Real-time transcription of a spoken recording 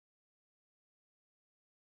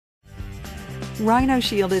Rhino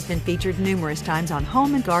Shield has been featured numerous times on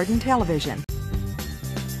home and garden television.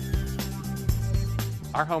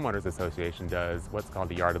 Our homeowners association does what's called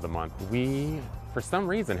the Yard of the Month. We, for some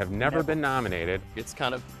reason, have never been nominated. It's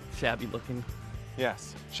kind of shabby looking.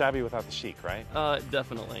 Yes, shabby without the chic, right?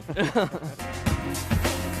 Definitely.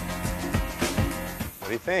 What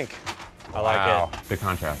do you think? I like it. The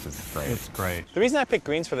contrast is great. It's great. The reason I picked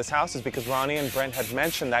greens for this house is because Ronnie and Brent had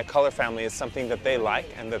mentioned that color family is something that they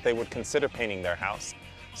like and that they would consider painting their house.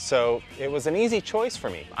 So it was an easy choice for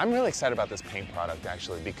me. I'm really excited about this paint product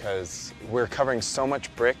actually because we're covering so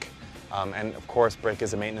much brick and of course brick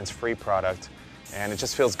is a maintenance-free product and it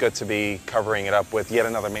just feels good to be covering it up with yet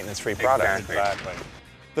another maintenance-free product. Exactly.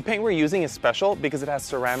 The paint we're using is special because it has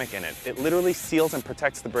ceramic in it. It literally seals and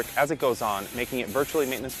protects the brick as it goes on, making it virtually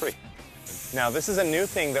maintenance-free. Now this is a new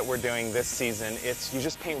thing that we're doing this season. It's you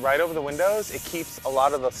just paint right over the windows. It keeps a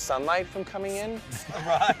lot of the sunlight from coming in.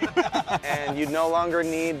 Right. And you no longer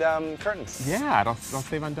need curtains. Yeah, it'll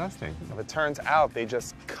save on dusting. If it turns out, they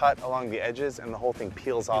just cut along the edges and the whole thing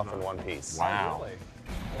peels off in one piece. Wow. Oh, really?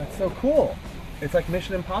 That's so cool. It's like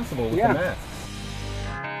Mission Impossible with the mask.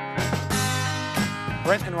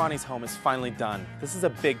 Brent and Ronnie's home is finally done. This is a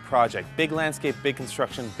big project, big landscape, big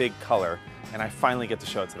construction, big color. And I finally get to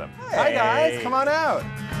show it to them. Hey. Hi guys, come on out.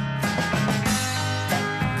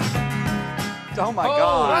 Oh my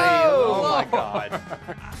God. Oh my God.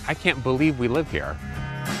 I can't believe we live here.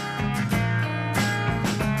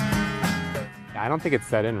 I don't think it's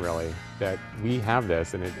set in really that we have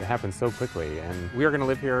this and it happens so quickly and we are going to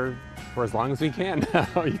live here for as long as we can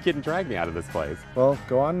now. You couldn't drag me out of this place. Well,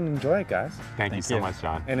 go on and enjoy it, guys. Thank you so much,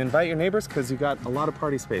 John. And invite your neighbors because you got a lot of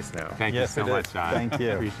party space now. Thank you so much, John. Thank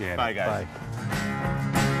you. Appreciate it. Bye, guys. Bye.